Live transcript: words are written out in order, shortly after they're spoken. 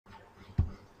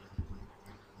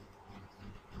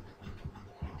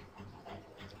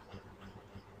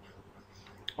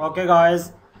Okay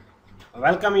guys,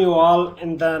 welcome you all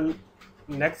in the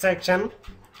next section.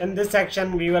 In this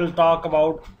section we will talk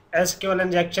about SQL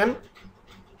injection.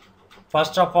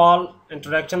 First of all,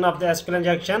 introduction of the SQL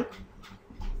injection.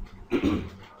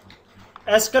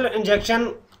 SQL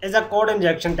injection is a code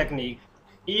injection technique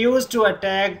used to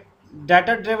attack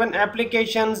data-driven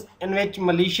applications in which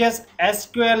malicious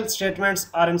SQL statements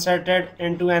are inserted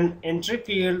into an entry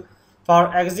field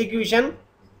for execution.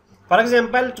 For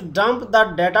example, to dump the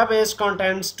database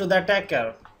contents to the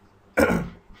attacker.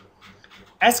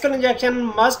 SQL injection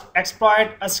must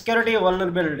exploit a security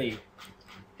vulnerability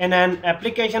in an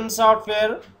application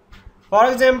software.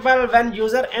 For example, when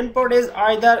user input is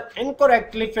either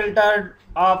incorrectly filtered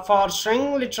for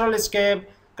string literal escape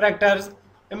characters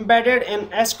embedded in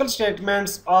SQL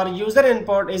statements, or user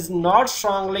input is not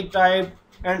strongly typed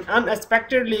and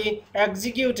unexpectedly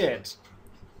executed.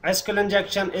 SQL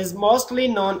injection is mostly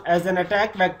known as an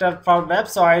attack vector for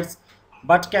websites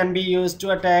but can be used to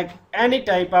attack any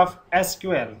type of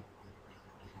SQL.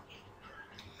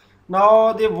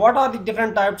 Now, what are the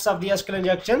different types of the SQL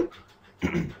injection?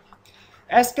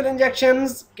 SQL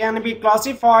injections can be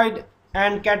classified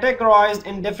and categorized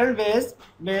in different ways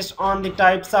based on the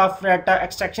types of data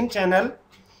extraction channel,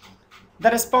 the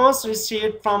response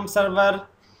received from server.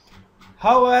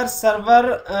 However,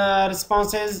 server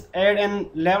responses aid in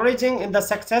leveraging in the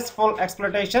successful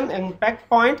exploitation impact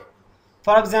point.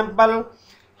 For example,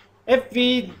 if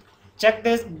we check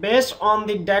this based on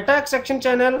the data extraction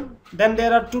channel, then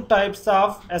there are two types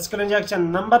of SQL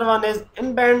injection. Number one is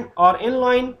in-band or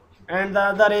inline, and the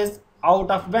other is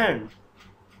out of band.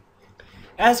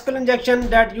 SQL injection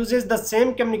that uses the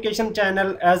same communication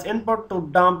channel as input to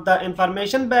dump the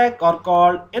information back are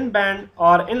called in-band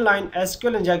or inline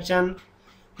SQL injection.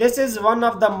 This is one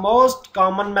of the most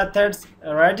common methods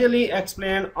readily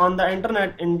explained on the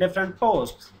internet in different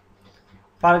posts.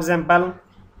 For example,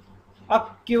 a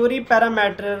query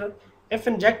parameter, if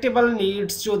injectable,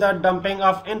 leads to the dumping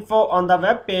of info on the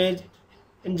web page.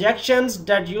 Injections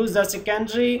that use a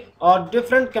secondary or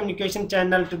different communication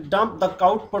channel to dump the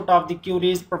output of the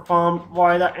queries performed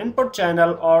via the input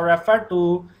channel are referred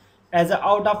to as an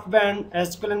out-of-band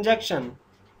SQL injection.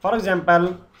 For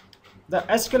example, the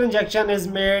SQL injection is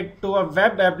made to a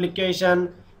web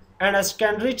application and a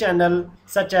secondary channel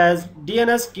such as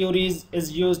DNS queries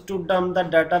is used to dump the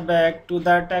data back to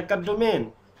the attacker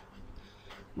domain.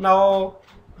 Now,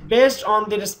 based on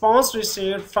the response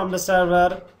received from the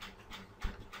server,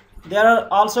 there are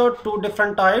also two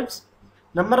different types.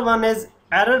 Number one is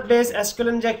error-based SQL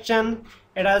injection.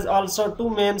 It has also two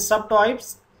main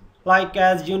subtypes like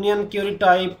as union query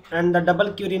type and the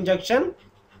double query injection.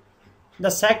 The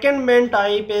second main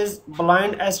type is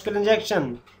blind SQL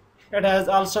injection. It has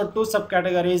also two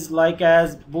subcategories like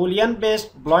as boolean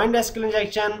based blind SQL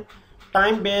injection,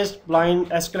 time based blind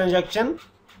SQL injection.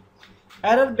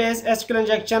 Error based SQL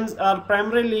injections are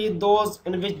primarily those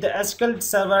in which the SQL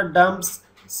server dumps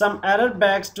some error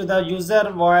back to the user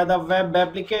via the web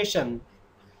application.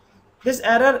 This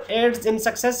error aids in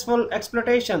successful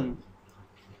exploitation.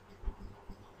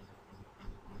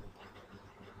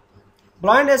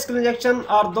 Blind SQL injection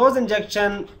are those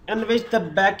injections in which the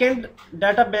backend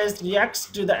database reacts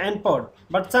to the input,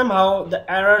 but somehow the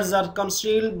errors are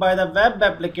concealed by the web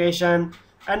application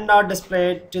and not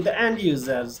displayed to the end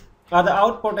users, or the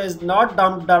output is not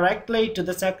dumped directly to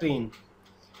the screen.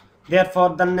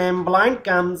 Therefore, the name blind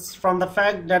comes from the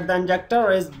fact that the injector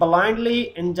is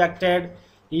blindly injected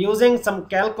using some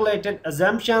calculated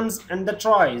assumptions and the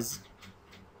tries.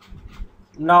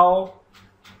 Now,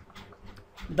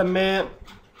 the main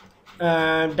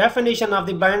definition of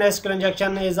the blind SQL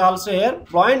injection is also here.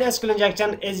 Blind SQL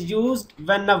injection is used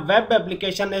when a web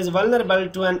application is vulnerable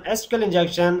to an SQL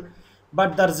injection,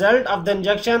 but the result of the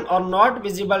injection are not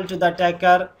visible to the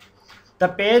attacker. The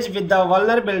page with the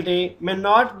vulnerability may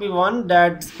not be one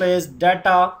that displays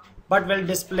data, but will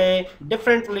display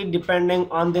differently depending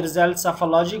on the results of a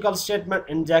logical statement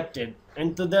injected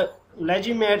into the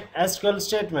legitimate SQL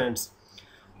statements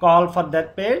call for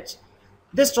that page.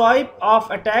 This type of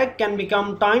attack can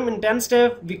become time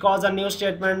intensive because a new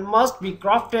statement must be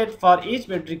crafted for each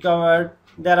bit recovered.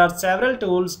 There are several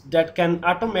tools that can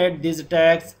automate these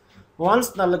attacks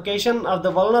once the location of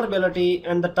the vulnerability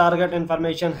and the target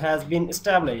information has been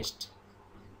established.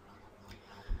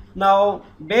 Now,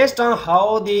 based on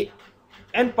how the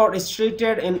input is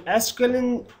treated in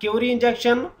SQL query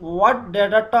injection, what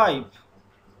data type?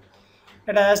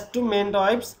 It has two main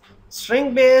types,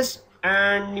 string based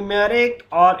and numeric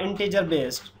or integer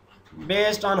based.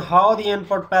 Based on how the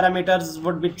input parameters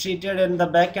would be treated in the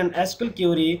backend SQL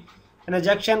query, an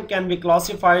injection can be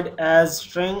classified as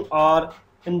string or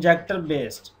injector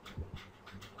based.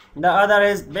 The other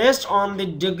is based on the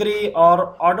degree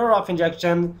or order of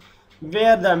injection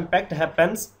where the impact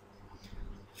happens.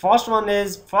 First one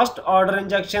is first order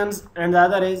injections and the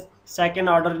other is second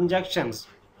order injections.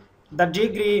 The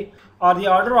degree or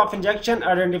the order of injection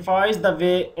identifies the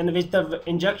way in which the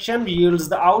injection yields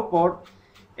the output.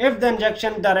 If the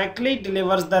injection directly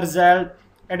delivers the result,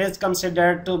 it is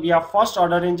considered to be a first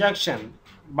order injection.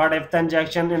 But if the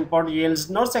injection input yields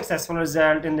no successful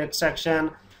result in the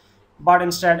extraction, but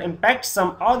instead impacts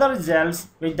some other results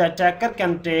which the attacker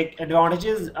can take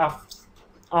advantages of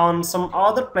on some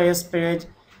other place page,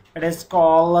 it is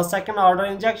called a second order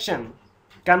injection.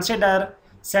 Consider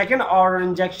second order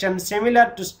injection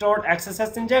similar to stored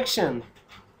XSS injection,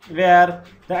 where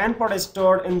the input is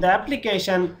stored in the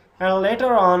application and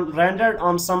later on rendered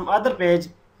on some other page,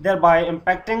 thereby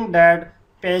impacting that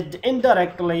page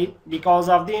indirectly because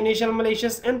of the initial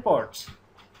malicious inputs.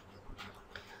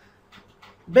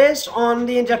 Based on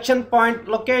the injection point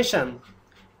location,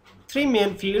 three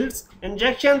main fields: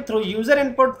 injection through user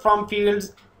input from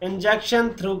fields,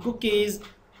 injection through cookies,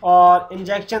 or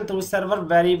injection through server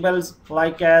variables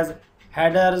like as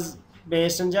headers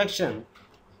based injection.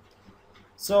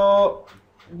 So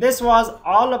this was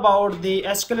all about the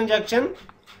SQL injection.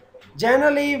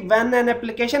 Generally, when an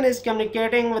application is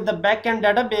communicating with the backend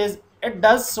database, it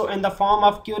does so in the form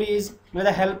of queries with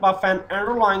the help of an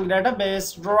underlying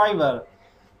database driver.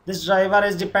 This driver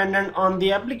is dependent on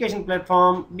the application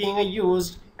platform being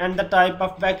used and the type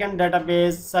of backend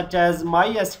database such as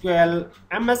MySQL,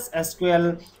 MS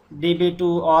SQL, DB2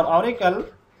 or Oracle.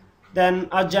 Then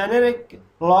a generic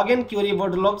login query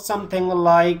would look something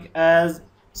like as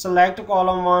select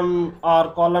column 1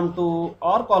 or column 2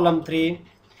 or column 3.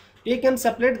 You can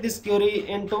separate this query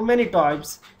into many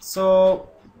types. So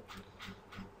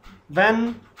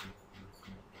when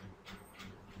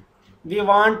we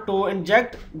want to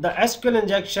inject the SQL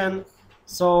injection,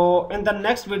 so in the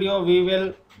next video we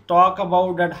will talk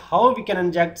about that how we can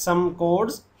inject some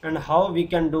codes and how we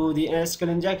can do the SQL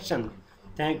injection.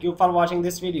 Thank you for watching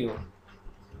this video.